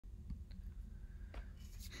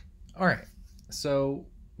All right, so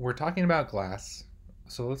we're talking about glass.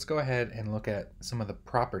 So let's go ahead and look at some of the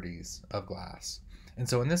properties of glass. And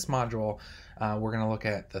so in this module, we're going to look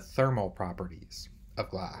at the thermal properties of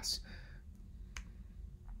glass.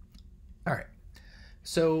 All right,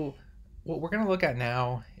 so what we're going to look at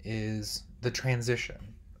now is the transition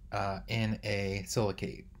in a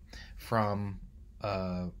silicate from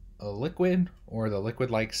a liquid or the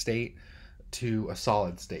liquid-like state to a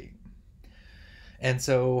solid state. And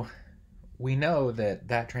so we know that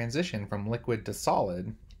that transition from liquid to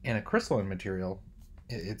solid in a crystalline material,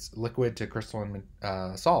 it's liquid to crystalline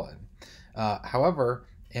solid. However,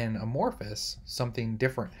 in amorphous, something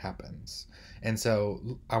different happens. And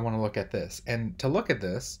so I want to look at this. And to look at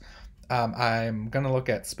this, I'm going to look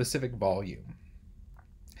at specific volume.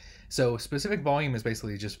 So specific volume is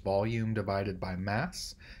basically just volume divided by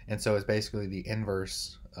mass. And so it's basically the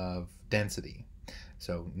inverse of density.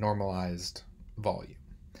 So normalized volume.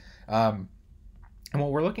 Um, and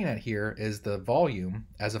what we're looking at here is the volume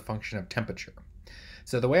as a function of temperature.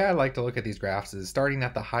 So the way I like to look at these graphs is starting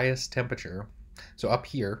at the highest temperature. So up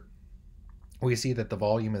here, we see that the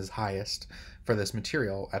volume is highest for this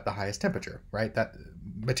material at the highest temperature, right? That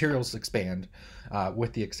materials expand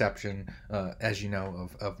with the exception, as you know,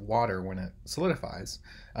 of water when it solidifies.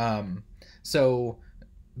 So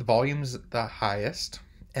the volume's the highest,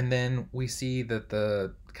 and then we see that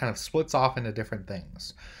the kind of splits off into different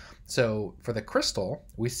things. So for the crystal,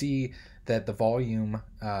 we see that the volume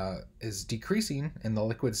is decreasing in the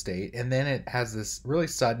liquid state, and then it has this really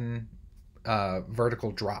sudden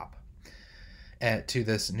vertical drop to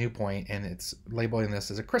this new point, and it's labeling this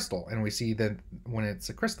as a crystal. And we see that when it's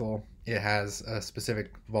a crystal, it has a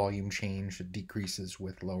specific volume change that decreases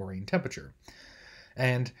with lowering temperature.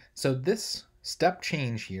 And so this step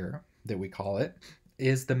change here that we call it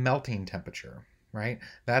is the melting temperature, right?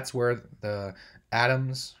 That's where the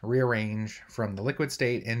atoms rearrange from the liquid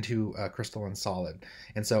state into a crystalline solid.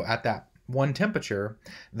 And so at that one temperature,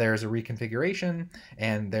 there's a reconfiguration,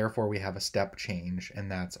 and therefore we have a step change,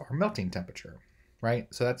 and that's our melting temperature, right?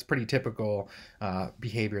 So that's pretty typical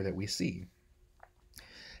behavior that we see.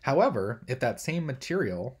 However, if that same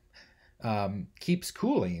material keeps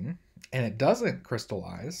cooling and it doesn't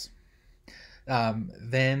crystallize,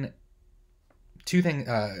 then two things,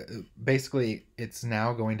 basically it's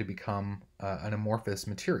now going to become an amorphous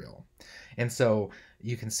material. And so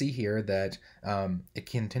you can see here that it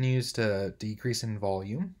continues to decrease in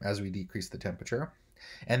volume as we decrease the temperature.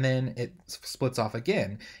 And then it splits off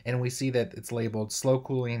again, and we see that it's labeled slow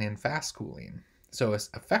cooling and fast cooling. So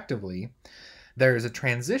effectively, there's a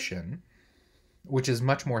transition, which is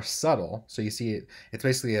much more subtle. So you see it's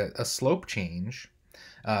basically a slope change,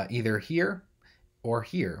 either here or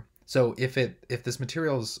here. So if this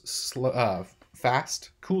material is fast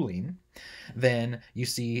cooling, then you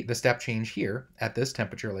see the step change here at this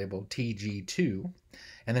temperature labeled Tg2.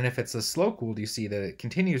 And then if it's a slow cooled, you see that it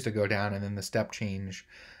continues to go down, and then the step change,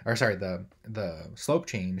 or sorry, the slope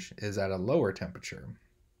change is at a lower temperature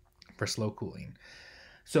for slow cooling.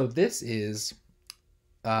 So this is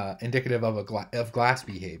indicative of of glass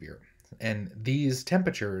behavior. And these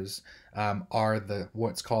temperatures are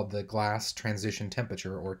what's called the glass transition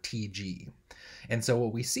temperature, or TG. And so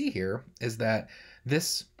what we see here is that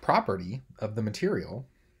this property of the material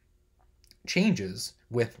changes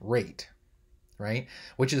with rate, right?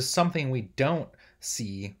 Which is something we don't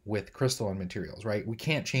see with crystalline materials, right? We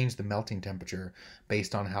can't change the melting temperature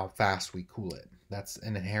based on how fast we cool it. That's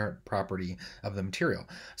an inherent property of the material.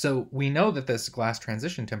 So we know that this glass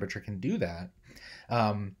transition temperature can do that,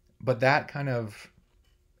 but that kind of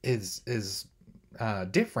is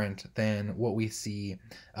different than what we see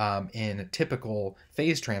in typical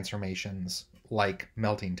phase transformations like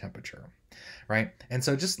melting temperature, right? And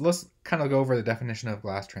so just let's kind of go over the definition of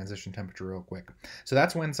glass transition temperature real quick. So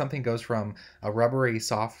that's when something goes from a rubbery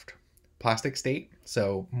soft plastic state,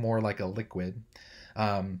 so more like a liquid,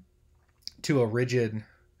 to a rigid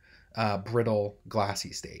brittle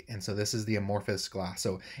glassy state. And so this is the amorphous glass.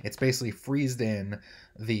 So it's basically freezed in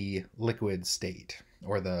the liquid state,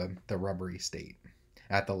 or the rubbery state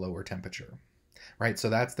at the lower temperature, right? So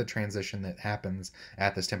that's the transition that happens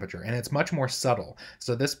at this temperature, and it's much more subtle.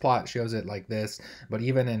 So this plot shows it like this, but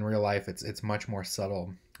even in real life, it's much more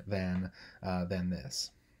subtle than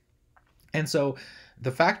this. And so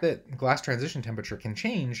the fact that glass transition temperature can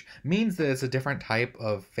change means that it's a different type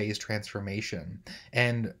of phase transformation.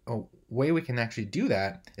 And a way we can actually do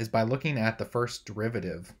that is by looking at the first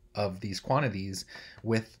derivative of these quantities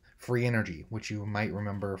with free energy, which you might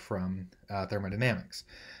remember from thermodynamics.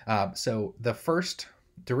 So the first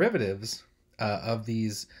derivatives of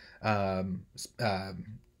these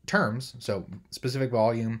terms, so specific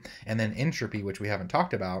volume and then entropy, which we haven't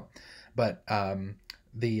talked about. But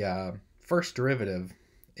the first derivative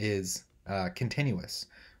is continuous,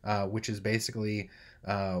 which is basically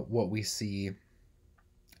what we see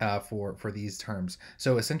for these terms.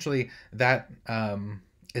 So essentially, that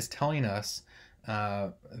is telling us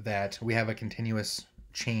that we have a continuous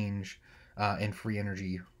change in free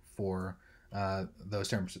energy for those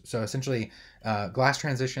terms. So essentially, glass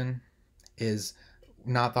transition is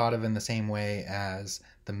not thought of in the same way as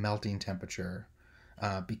the melting temperature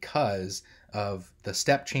because of the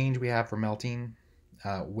step change we have for melting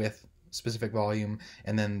with specific volume,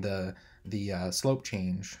 and then the slope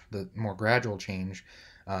change, the more gradual change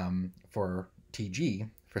for TG,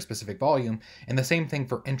 for specific volume, and the same thing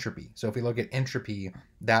for entropy. So if we look at entropy,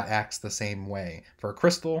 that acts the same way. For a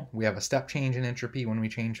crystal, we have a step change in entropy when we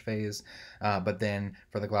change phase, but then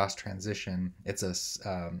for the glass transition, it's a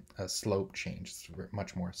slope change. It's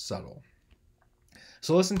much more subtle.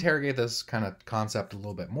 So let's interrogate this kind of concept a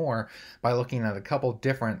little bit more by looking at a couple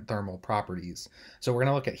different thermal properties. So we're going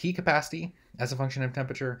to look at heat capacity as a function of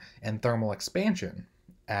temperature and thermal expansion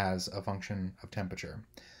as a function of temperature.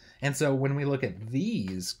 And so when we look at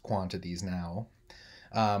these quantities now,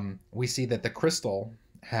 we see that the crystal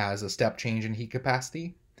has a step change in heat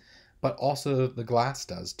capacity, but also the glass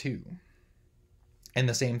does too. And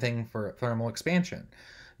the same thing for thermal expansion.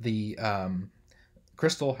 The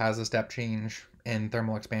crystal has a step change in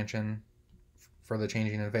thermal expansion for the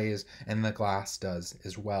changing of phase, and the glass does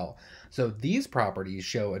as well. So these properties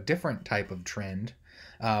show a different type of trend.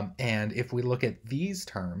 And if we look at these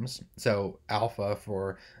terms, so alpha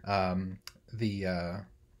for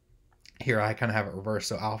here I kind of have it reversed.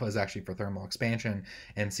 So alpha is actually for thermal expansion,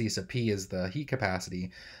 and C sub P is the heat capacity.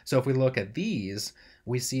 So if we look at these,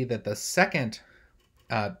 we see that the second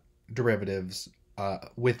derivatives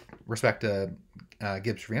with respect to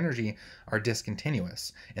Gibbs free energy are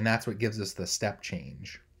discontinuous, and that's what gives us the step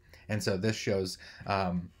change. And so this shows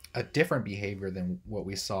a different behavior than what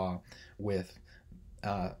we saw with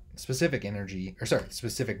specific energy, or sorry,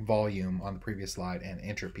 specific volume on the previous slide, and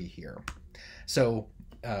entropy here. So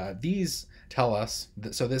these tell us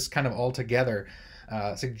that, so this kind of altogether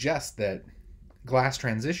suggests that glass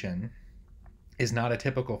transition is not a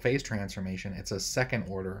typical phase transformation. It's a second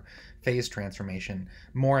order phase transformation,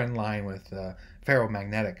 more in line with the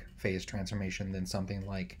ferromagnetic phase transformation than something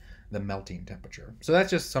like the melting temperature. So that's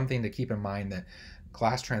just something to keep in mind, that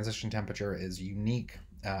glass transition temperature is unique.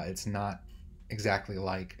 It's not exactly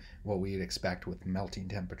like what we'd expect with melting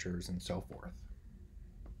temperatures and so forth.